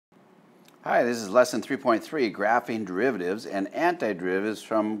Hi, this is lesson 3.3, graphing derivatives and antiderivatives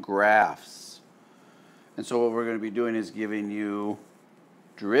from graphs. And so what we're going to be doing is giving you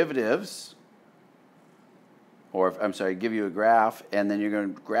derivatives, or I'm sorry, give you a graph, and then you're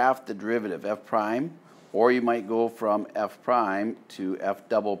going to graph the derivative, f prime, or you might go from f prime to f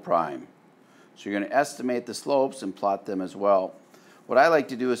double prime. So you're going to estimate the slopes and plot them as well. What I like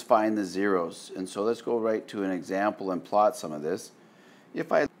to do is find the zeros. And so let's go right to an example and plot some of this.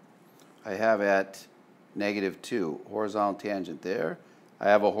 If I have at -2, horizontal tangent there. I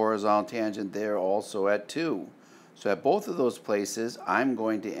have a horizontal tangent there also at 2. So at both of those places, I'm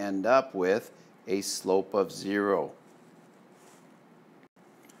going to end up with a slope of 0.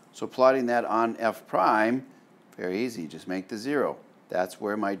 So plotting that on f prime, very easy, just make the 0. That's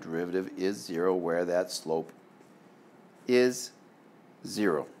where my derivative is 0, where that slope is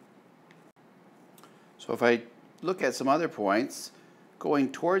 0. So if I look at some other points,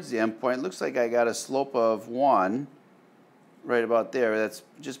 going towards the endpoint, it looks like I got a slope of 1 right about there. That's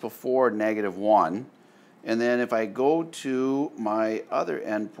just before -1. And then if I go to my other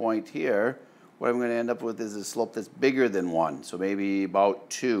endpoint here, what I'm going to end up with is a slope that's bigger than 1, so maybe about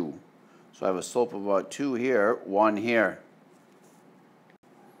 2. So I have a slope of about 2 here, 1 here.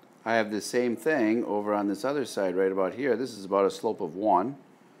 I have the same thing over on this other side right about here. This is about a slope of 1.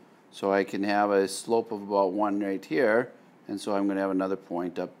 So I can have a slope of about 1 right here. And so I'm going to have another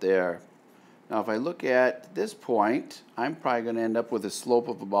point up there. Now if I look at this point, I'm probably going to end up with a slope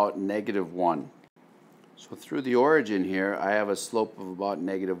of about -1. So through the origin here, I have a slope of about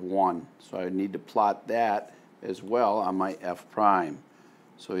 -1. So I need to plot that as well on my f prime.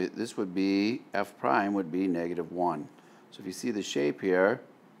 So this would be, f prime would be -1. So if you see the shape here,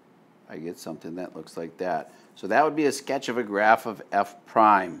 I get something that looks like that. So that would be a sketch of a graph of f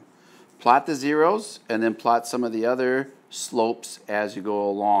prime. Plot the zeros and then plot some of the other slopes as you go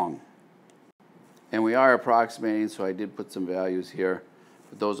along. And we are approximating, so I did put some values here,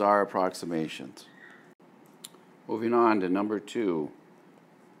 but those are approximations. Moving on to number 2.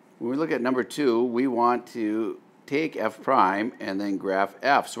 When we look at number 2, we want to take f prime and then graph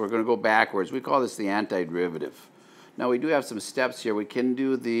f. So we're going to go backwards. We call this the antiderivative. Now we do have some steps here. We can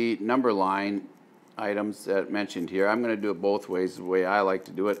do the number line items that mentioned here. I'm going to do it both ways, the way I like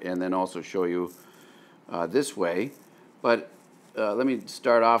to do it, and then also show you this way. But let me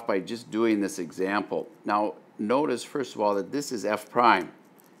start off by just doing this example. Now notice first of all that this is f prime,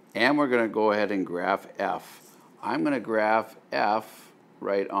 and we're going to go ahead and graph f. I'm going to graph f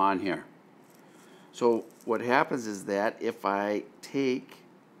right on here. So what happens is that if I take,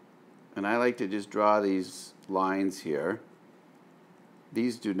 and I like to just draw these lines here,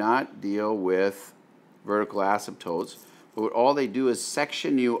 these do not deal with vertical asymptotes, but all they do is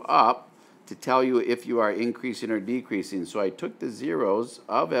section you up to tell you if you are increasing or decreasing. So I took the zeros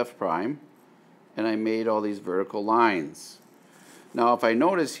of f prime and I made all these vertical lines. Now if I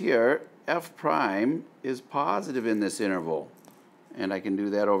notice here, f prime is positive in this interval, and I can do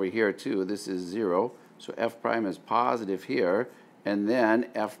that over here too. This is 0, so f prime is positive here, and then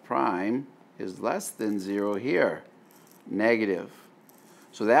f prime is less than 0 here, negative.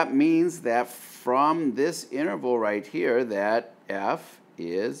 So that means that from this interval right here that f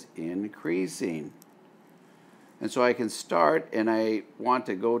is increasing. And so I can start, and I want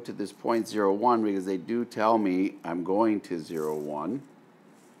to go to this point 0, 1 because they do tell me I'm going to 0, 1.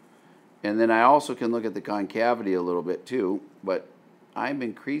 And then I also can look at the concavity a little bit too, but I'm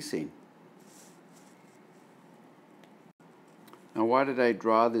increasing. Now why did I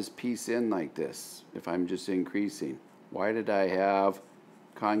draw this piece in like this if I'm just increasing? Why did I have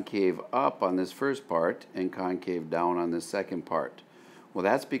concave up on this first part and concave down on this second part? Well,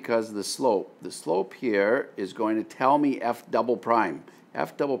 that's because of the slope. The slope here is going to tell me f double prime.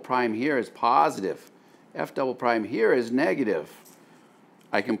 F double prime here is positive. F double prime here is negative.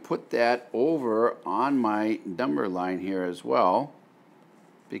 I can put that over on my number line here as well,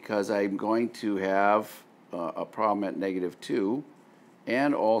 because I'm going to have a problem at -2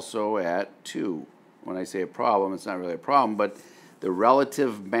 and also at 2. When I say a problem, it's not really a problem, but the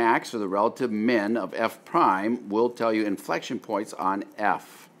relative max or the relative min of f prime will tell you inflection points on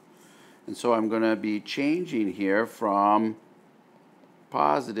f. And so I'm going to be changing here from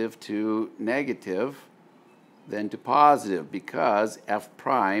positive to negative, then to positive, because f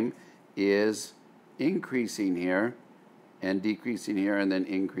prime is increasing here and decreasing here and then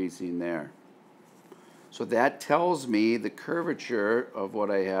increasing there. So that tells me the curvature of what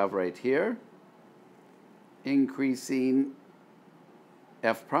I have right here. Increasing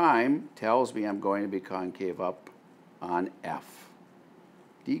f prime tells me I'm going to be concave up on f.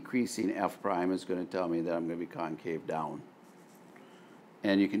 Decreasing f prime is going to tell me that I'm going to be concave down.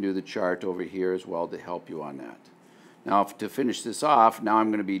 and you can do the chart over here as well to help you on that. Now to finish this off, now I'm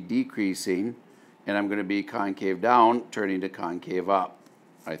going to be decreasing, and I'm going to be concave down, turning to concave up.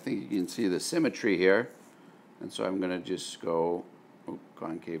 I think you can see the symmetry here, and so I'm going to just go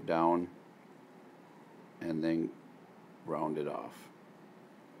concave down and then round it off.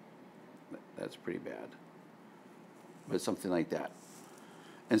 That's pretty bad, but something like that.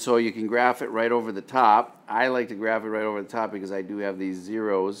 And so you can graph it right over the top. I like to graph it right over the top because I do have these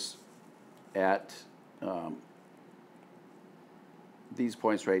zeros at these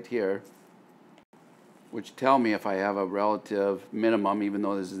points right here, which tell me if I have a relative minimum, even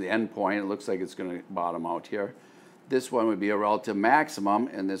though this is the end point. It looks like it's going to bottom out here. This one would be a relative maximum,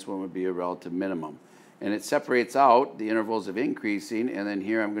 and this one would be a relative minimum. And it separates out the intervals of increasing, and then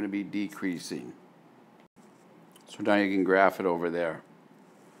here I'm going to be decreasing. So now you can graph it over there.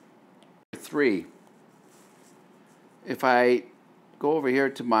 3. If I go over here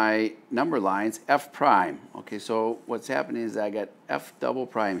to my number lines, F prime. Okay, so what's happening is I got F double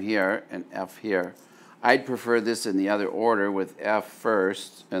prime here and F here. I'd prefer this in the other order with F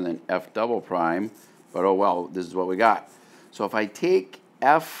first and then F double prime, but oh well, this is what we got. So if I take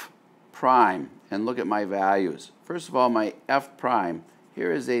F prime and look at my values, first of all, my F prime,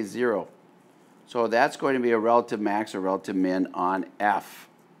 here is a 0. So that's going to be a relative max or relative min on F.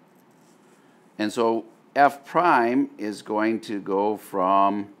 And so F prime is going to go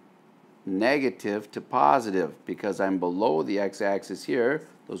from negative to positive because I'm below the x-axis here.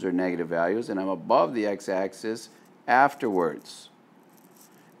 Those are negative values, and I'm above the x-axis afterwards.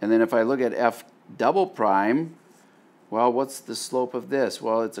 And then if I look at F double prime, well, what's the slope of this?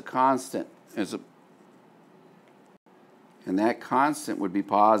 Well, it's a constant. And that constant would be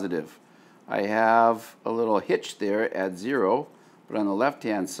positive. I have a little hitch there at 0, but on the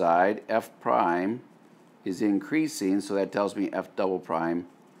left-hand side, F prime is increasing, so that tells me F double prime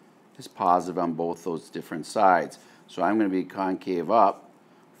is positive on both those different sides. So I'm going to be concave up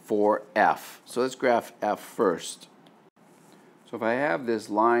for F. So let's graph F first. So if I have this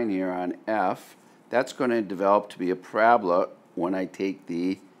line here on F, that's going to develop to be a parabola when I take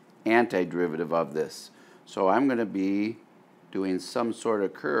the antiderivative of this. So I'm going to be doing some sort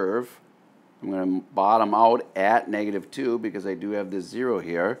of curve. I'm going to bottom out at -2 because I do have this 0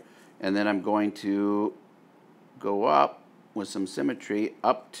 here, and then I'm going to go up with some symmetry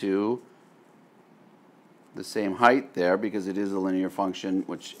up to the same height there because it is a linear function,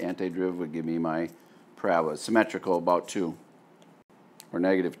 which antiderivative would give me my parabola. Symmetrical about 2 or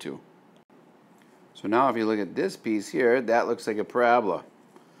 -2. So now if you look at this piece here, that looks like a parabola.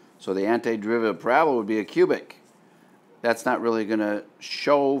 So the antiderivative parabola would be a cubic. That's not really going to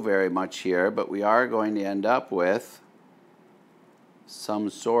show very much here, but we are going to end up with some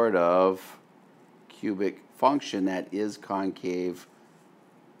sort of cubic function that is concave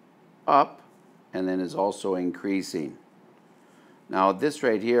up and then is also increasing. Now this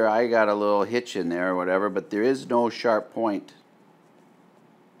right here, I got a little hitch in there or whatever, but there is no sharp point.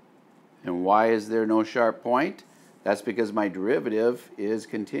 And why is there no sharp point? That's because my derivative is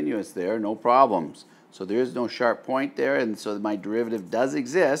continuous there, no problems. So there is no sharp point there, and so my derivative does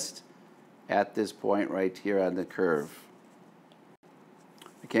exist at this point right here on the curve.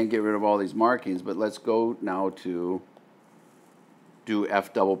 I can't get rid of all these markings, but let's go now to do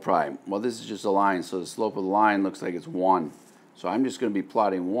F double prime. Well, this is just a line, so the slope of the line looks like it's 1. So I'm just going to be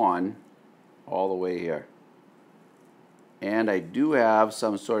plotting 1 all the way here. And I do have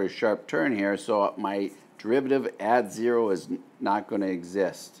some sort of sharp turn here, so my derivative at 0 is not going to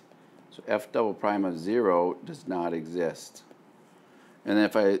exist. So F double prime of 0 does not exist. And then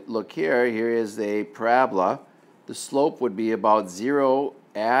if I look here, here is a parabola. The slope would be about 0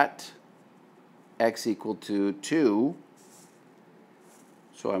 at x equal to 2.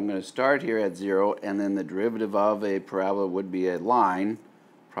 So I'm going to start here at 0, and then the derivative of a parabola would be a line,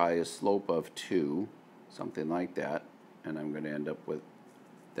 probably a slope of 2, something like that. And I'm going to end up with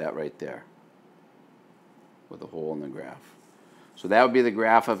that right there, with a hole in the graph. So that would be the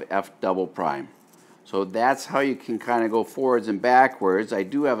graph of F double prime. So that's how you can kind of go forwards and backwards. I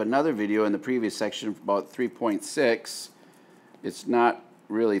do have another video in the previous section about 3.6. It's not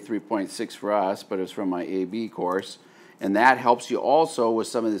really 3.6 for us, but it's from my AB course. And that helps you also with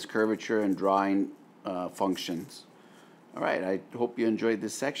some of this curvature and drawing functions. All right, I hope you enjoyed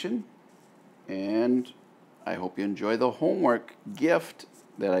this section. And I hope you enjoy the homework gift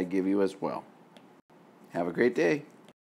that I give you as well. Have a great day.